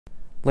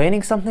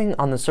Landing something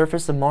on the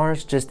surface of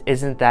Mars just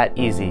isn't that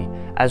easy.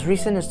 As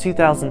recent as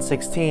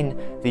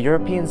 2016, the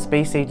European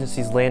Space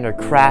Agency's lander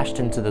crashed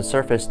into the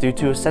surface due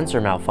to a sensor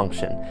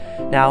malfunction.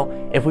 Now,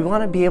 if we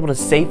want to be able to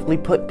safely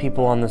put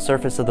people on the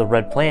surface of the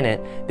red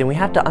planet, then we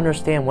have to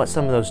understand what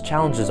some of those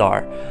challenges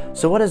are.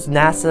 So what has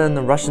NASA and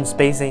the Russian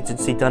Space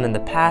Agency done in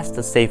the past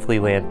to safely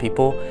land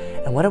people,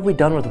 and what have we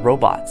done with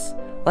robots?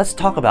 Let's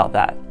talk about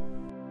that.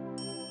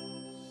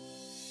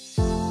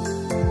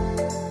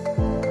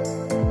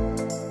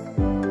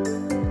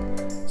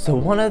 So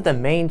one of the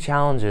main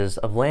challenges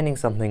of landing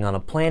something on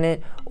a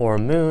planet or a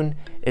moon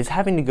is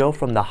having to go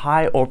from the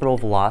high orbital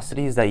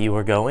velocities that you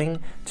are going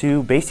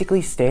to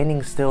basically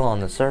standing still on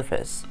the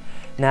surface.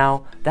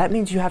 Now, that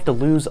means you have to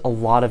lose a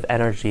lot of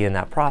energy in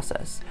that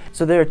process.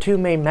 So there are two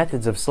main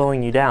methods of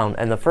slowing you down,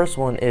 and the first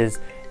one is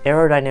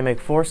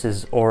aerodynamic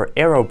forces, or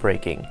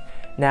aerobraking.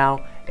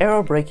 Now,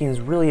 aerobraking is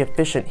really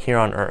efficient here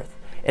on Earth.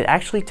 It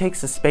actually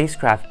takes a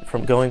spacecraft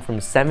from going from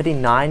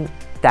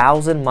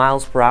 79,000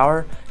 miles per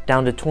hour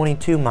down to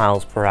 22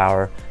 miles per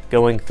hour,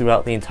 going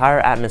throughout the entire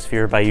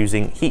atmosphere by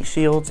using heat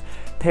shields,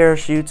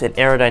 parachutes, and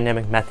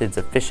aerodynamic methods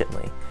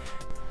efficiently.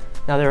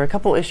 Now, there are a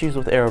couple issues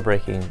with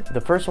aerobraking,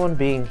 the first one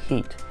being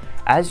heat.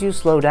 As you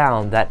slow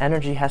down, that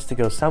energy has to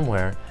go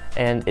somewhere,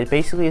 and it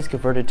basically is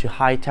converted to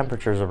high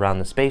temperatures around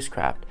the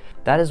spacecraft.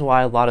 That is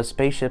why a lot of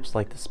spaceships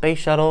like the Space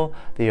Shuttle,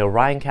 the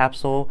Orion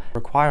capsule,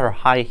 require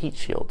high heat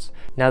shields.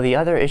 Now, the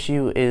other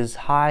issue is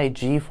high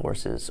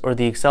g-forces, or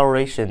the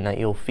acceleration that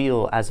you'll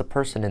feel as a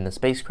person in the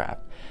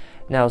spacecraft.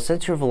 Now,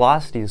 since your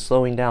velocity is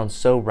slowing down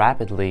so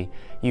rapidly,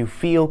 you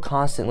feel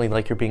constantly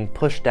like you're being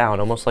pushed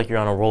down, almost like you're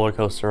on a roller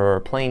coaster or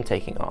a plane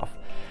taking off.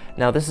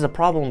 Now, this is a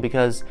problem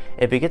because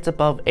if it gets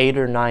above 8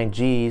 or 9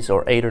 Gs,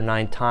 or 8 or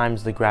 9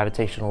 times the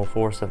gravitational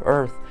force of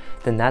Earth,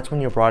 then that's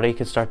when your body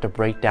could start to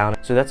break down.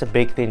 So that's a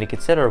big thing to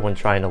consider when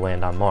trying to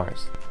land on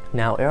Mars.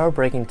 Now,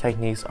 aerobraking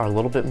techniques are a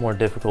little bit more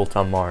difficult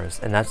on Mars,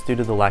 and that's due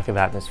to the lack of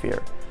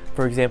atmosphere.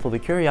 For example, the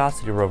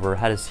Curiosity rover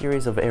had a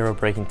series of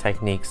aerobraking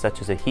techniques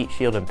such as a heat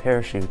shield and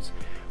parachutes,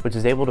 which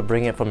is able to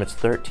bring it from its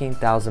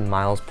 13,000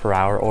 miles per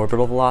hour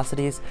orbital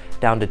velocities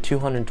down to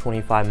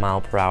 225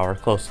 miles per hour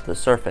close to the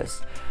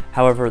surface.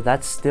 However,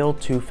 that's still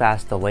too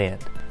fast to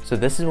land. So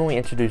this is when we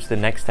introduce the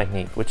next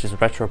technique, which is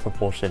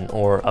retropropulsion,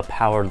 or a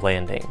powered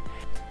landing.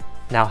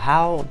 Now,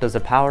 how does a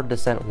powered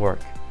descent work?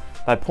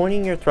 By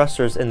pointing your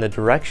thrusters in the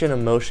direction of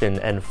motion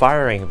and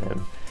firing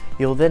them,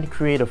 you'll then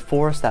create a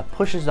force that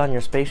pushes on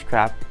your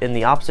spacecraft in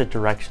the opposite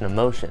direction of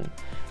motion.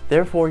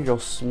 Therefore, you'll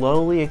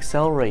slowly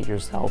accelerate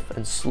yourself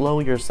and slow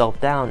yourself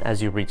down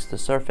as you reach the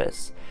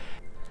surface.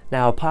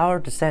 Now, a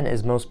powered descent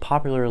is most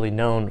popularly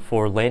known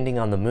for landing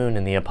on the moon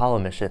in the Apollo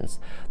missions.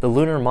 The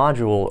lunar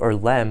module, or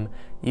LEM,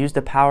 used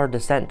a powered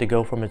descent to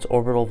go from its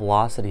orbital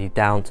velocity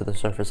down to the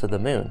surface of the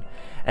moon.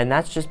 And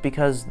that's just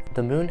because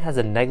the moon has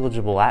a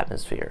negligible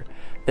atmosphere.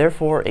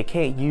 Therefore, it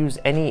can't use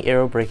any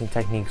aerobraking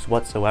techniques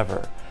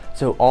whatsoever.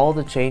 So all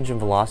the change in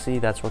velocity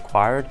that's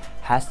required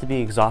has to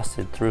be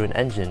exhausted through an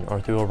engine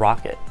or through a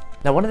rocket.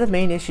 Now, one of the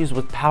main issues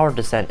with powered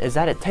descent is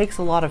that it takes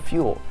a lot of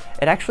fuel.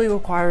 It actually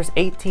requires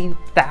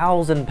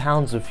 18,000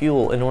 pounds of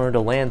fuel in order to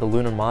land the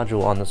lunar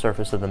module on the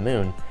surface of the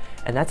moon,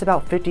 and that's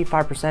about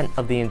 55%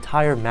 of the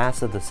entire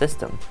mass of the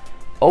system.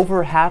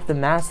 Over half the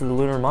mass of the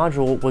lunar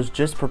module was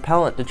just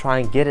propellant to try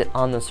and get it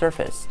on the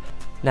surface.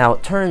 Now,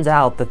 it turns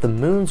out that the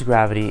moon's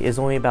gravity is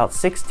only about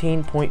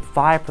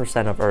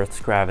 16.5% of Earth's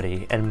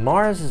gravity, and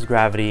Mars's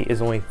gravity is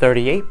only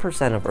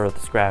 38% of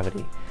Earth's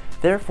gravity.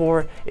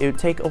 Therefore, it would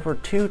take over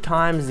 2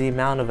 times the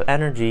amount of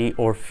energy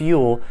or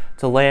fuel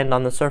to land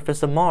on the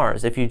surface of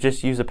Mars if you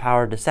just use a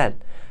powered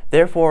descent.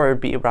 Therefore, it would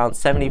be around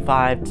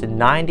 75 to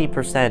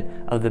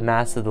 90% of the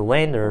mass of the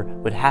lander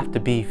would have to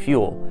be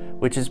fuel,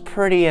 which is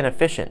pretty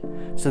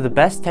inefficient. So the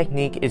best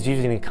technique is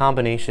using a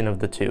combination of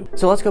the two.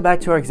 So let's go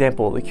back to our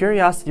example. The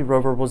Curiosity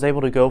rover was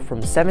able to go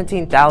from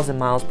 17,000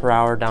 miles per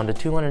hour down to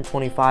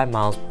 225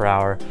 miles per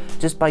hour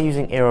just by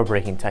using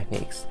aerobraking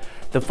techniques.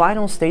 The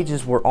final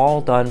stages were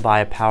all done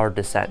by a powered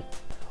descent.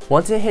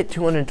 Once it hit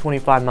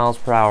 225 miles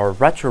per hour,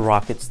 retro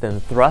rockets then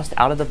thrust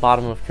out of the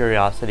bottom of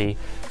Curiosity,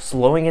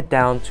 slowing it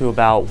down to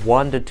about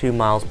 1 to 2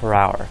 miles per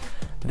hour.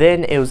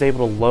 Then it was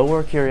able to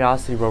lower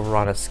Curiosity rover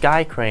on a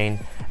sky crane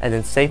and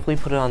then safely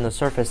put it on the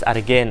surface at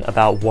again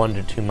about 1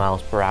 to 2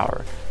 miles per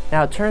hour.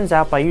 Now, it turns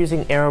out by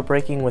using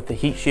aerobraking with the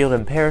heat shield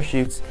and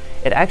parachutes,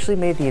 it actually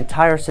made the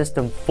entire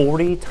system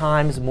 40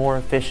 times more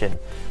efficient.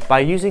 By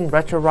using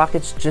retro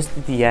rockets just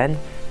at the end,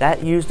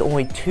 that used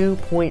only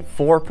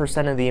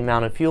 2.4% of the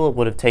amount of fuel it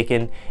would have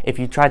taken if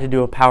you tried to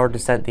do a powered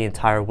descent the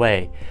entire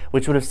way,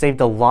 which would have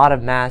saved a lot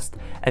of mass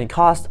and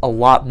cost a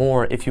lot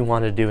more if you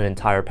wanted to do an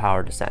entire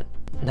powered descent.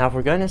 Now, if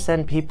we're going to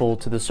send people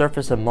to the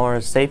surface of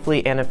Mars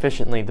safely and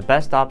efficiently, the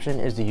best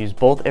option is to use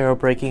both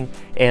aerobraking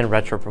and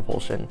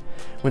retropropulsion.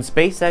 When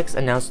SpaceX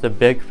announced the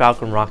Big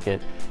Falcon rocket,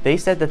 they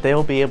said that they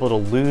will be able to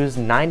lose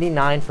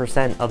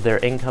 99% of their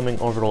incoming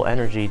orbital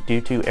energy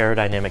due to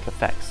aerodynamic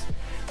effects,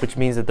 which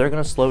means that they're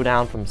going to slow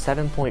down from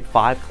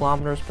 7.5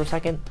 kilometers per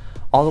second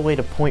all the way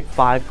to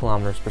 0.5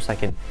 kilometers per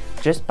second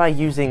just by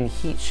using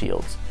heat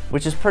shields,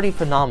 which is pretty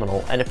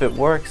phenomenal, and if it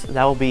works,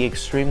 that will be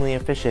extremely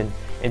efficient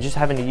in just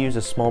having to use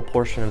a small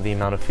portion of the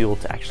amount of fuel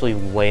to actually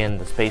land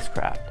the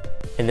spacecraft.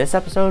 In this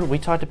episode, we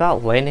talked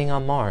about landing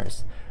on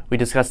Mars. We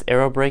discussed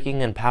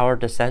aerobraking and powered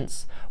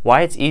descents,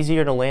 why it's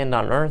easier to land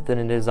on Earth than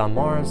it is on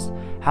Mars,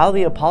 how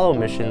the Apollo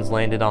missions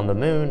landed on the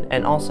Moon,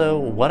 and also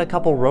what a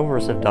couple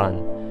rovers have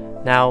done.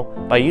 Now,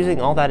 by using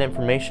all that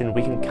information,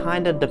 we can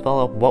kind of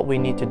develop what we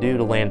need to do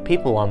to land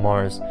people on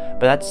Mars,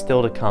 but that's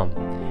still to come.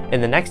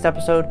 In the next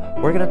episode,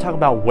 we're going to talk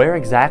about where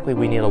exactly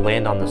we need to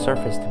land on the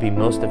surface to be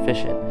most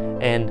efficient,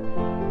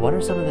 and what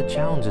are some of the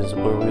challenges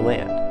where we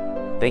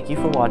land. Thank you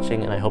for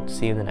watching, and I hope to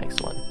see you in the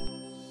next one.